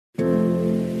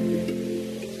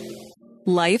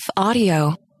Life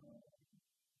Audio.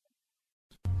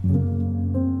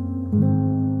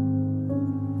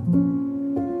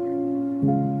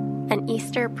 An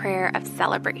Easter Prayer of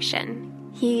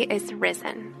Celebration. He is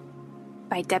Risen,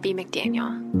 by Debbie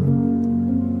McDaniel.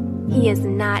 He is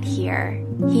not here.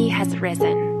 He has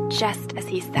risen, just as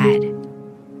he said.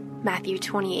 Matthew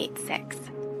 28:6.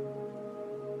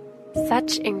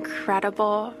 Such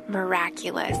incredible,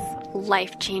 miraculous,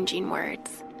 life-changing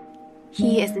words.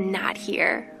 He is not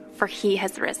here, for he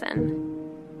has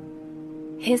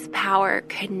risen. His power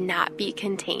could not be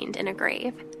contained in a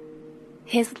grave.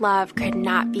 His love could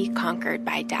not be conquered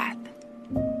by death.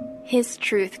 His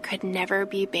truth could never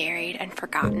be buried and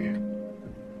forgotten.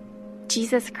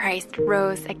 Jesus Christ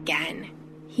rose again.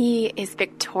 He is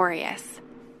victorious,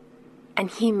 and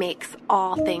he makes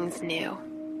all things new.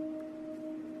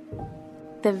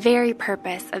 The very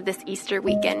purpose of this Easter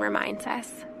weekend reminds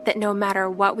us that no matter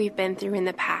what we've been through in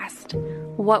the past,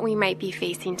 what we might be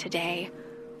facing today,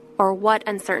 or what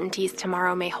uncertainties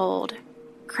tomorrow may hold,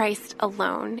 Christ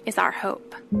alone is our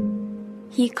hope.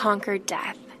 He conquered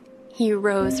death. He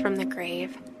rose from the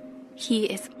grave. He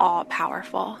is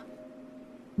all-powerful.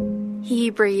 He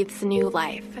breathes new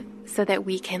life so that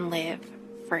we can live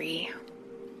free.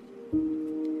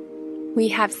 We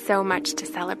have so much to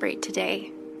celebrate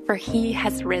today, for he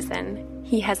has risen.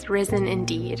 He has risen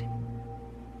indeed.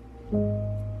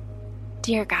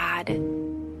 Dear God,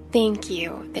 thank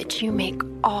you that you make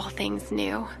all things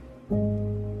new.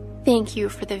 Thank you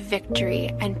for the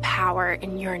victory and power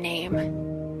in your name.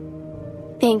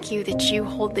 Thank you that you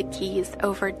hold the keys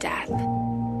over death,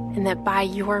 and that by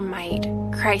your might,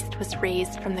 Christ was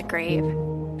raised from the grave,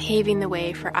 paving the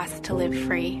way for us to live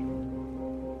free.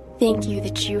 Thank you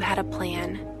that you had a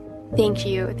plan. Thank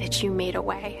you that you made a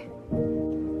way.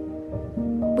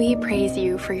 We praise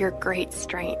you for your great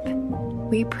strength.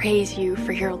 We praise you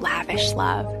for your lavish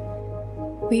love.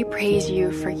 We praise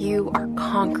you for you are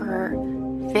conqueror,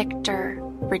 victor,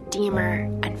 redeemer,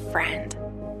 and friend.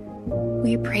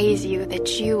 We praise you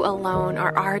that you alone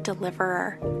are our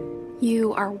deliverer.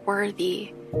 You are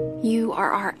worthy. You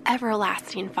are our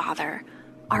everlasting Father,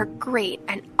 our great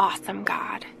and awesome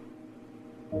God.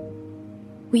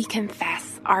 We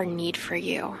confess our need for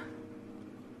you.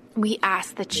 We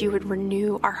ask that you would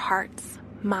renew our hearts,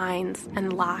 minds,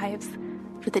 and lives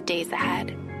for the days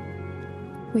ahead.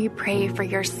 We pray for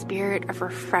your spirit of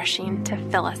refreshing to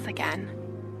fill us again.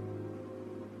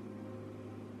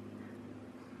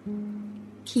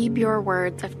 Keep your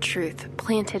words of truth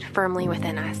planted firmly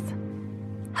within us.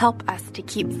 Help us to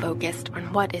keep focused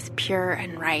on what is pure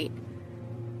and right.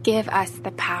 Give us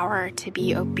the power to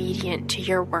be obedient to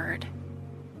your word.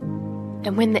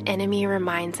 And when the enemy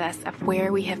reminds us of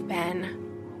where we have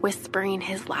been, whispering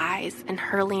his lies and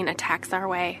hurling attacks our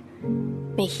way,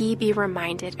 may he be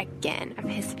reminded again of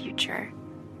his future.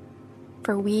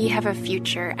 For we have a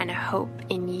future and a hope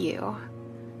in you.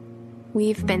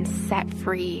 We've been set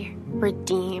free,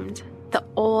 redeemed. The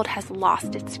old has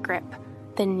lost its grip.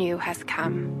 The new has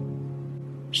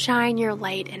come. Shine your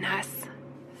light in us,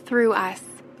 through us,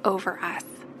 over us.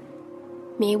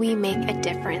 May we make a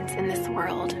difference in this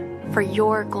world for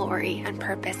your glory and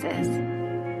purposes.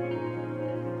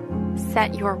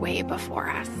 Set your way before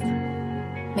us.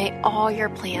 May all your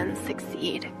plans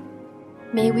succeed.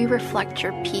 May we reflect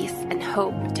your peace and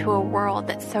hope to a world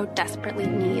that so desperately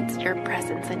needs your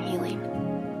presence and healing.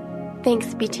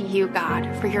 Thanks be to you, God,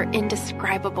 for your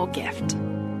indescribable gift.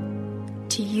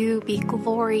 To you be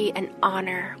glory and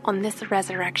honor on this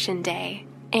resurrection day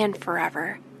and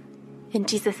forever. In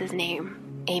Jesus'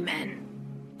 name, amen.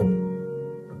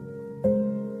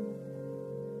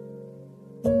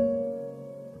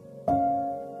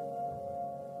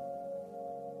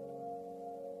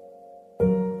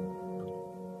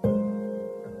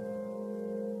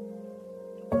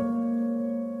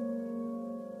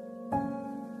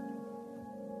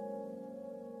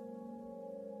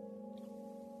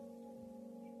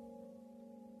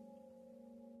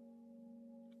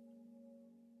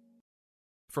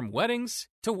 From weddings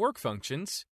to work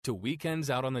functions to weekends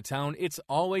out on the town, it's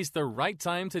always the right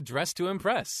time to dress to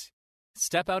impress.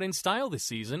 Step out in style this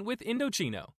season with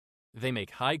Indochino. They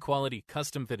make high-quality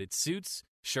custom-fitted suits,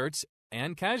 shirts,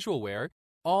 and casual wear,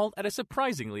 all at a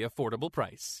surprisingly affordable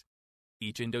price.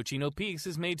 Each Indochino piece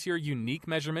is made to your unique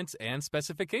measurements and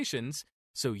specifications,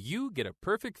 so you get a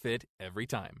perfect fit every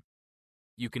time.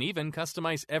 You can even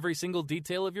customize every single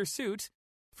detail of your suit,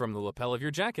 from the lapel of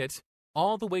your jacket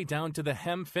all the way down to the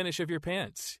hem finish of your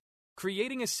pants.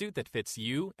 Creating a suit that fits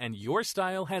you and your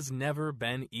style has never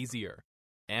been easier.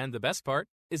 And the best part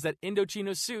is that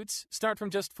Indochino suits start from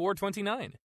just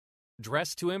 $4.29.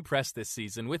 Dress to impress this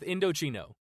season with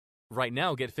Indochino. Right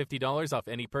now, get $50 off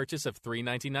any purchase of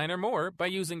 $3.99 or more by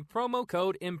using promo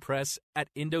code IMPRESS at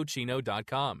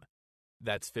Indochino.com.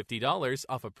 That's $50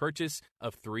 off a purchase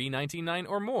of $3.99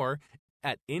 or more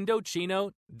at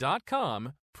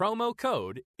Indochino.com, promo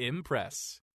code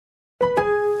IMPRESS.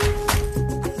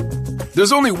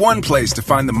 There's only one place to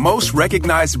find the most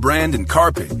recognized brand in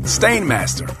carpet,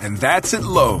 Stainmaster, and that's at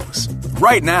Lowe's.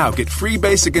 Right now, get free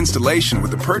basic installation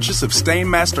with the purchase of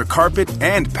Stainmaster carpet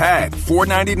and pad,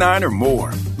 $4.99 or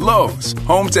more. Lowe's,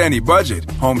 home to any budget,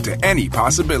 home to any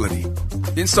possibility.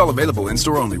 Install available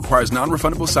in-store only. Requires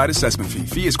non-refundable site assessment fee.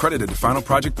 Fee is credited to final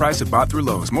project price if bought through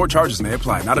Lowe's. More charges may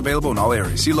apply. Not available in all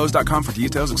areas. See Lowe's.com for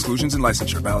details, exclusions, and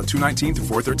licensure. Valid 2/19 through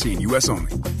 4/13. U.S.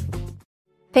 only.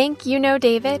 Think you know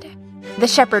David? The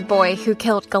shepherd boy who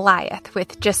killed Goliath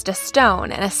with just a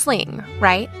stone and a sling,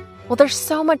 right? Well, there's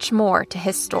so much more to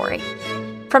his story.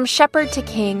 From shepherd to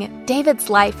king, David's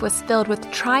life was filled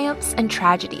with triumphs and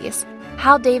tragedies.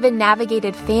 How David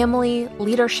navigated family,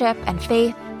 leadership, and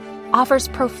faith offers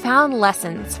profound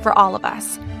lessons for all of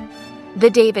us. The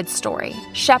David Story,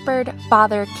 Shepherd,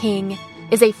 Father, King,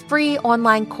 is a free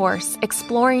online course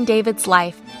exploring David's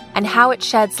life and how it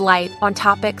sheds light on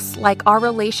topics like our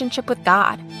relationship with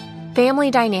God,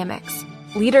 family dynamics,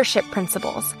 leadership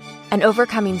principles, and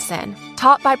overcoming sin.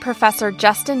 Taught by Professor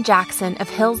Justin Jackson of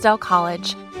Hillsdale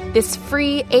College, this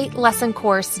free 8-lesson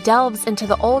course delves into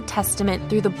the Old Testament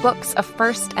through the books of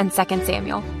 1st and 2nd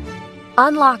Samuel.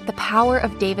 Unlock the power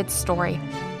of David's story.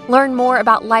 Learn more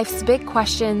about life's big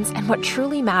questions and what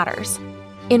truly matters.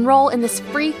 Enroll in this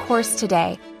free course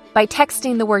today by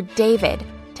texting the word David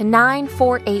to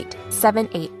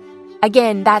 94878.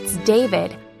 Again, that's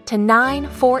David to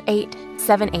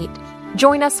 94878.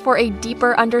 Join us for a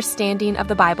deeper understanding of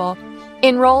the Bible.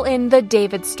 Enroll in the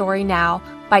David Story now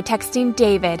by texting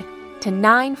David to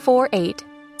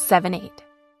 94878.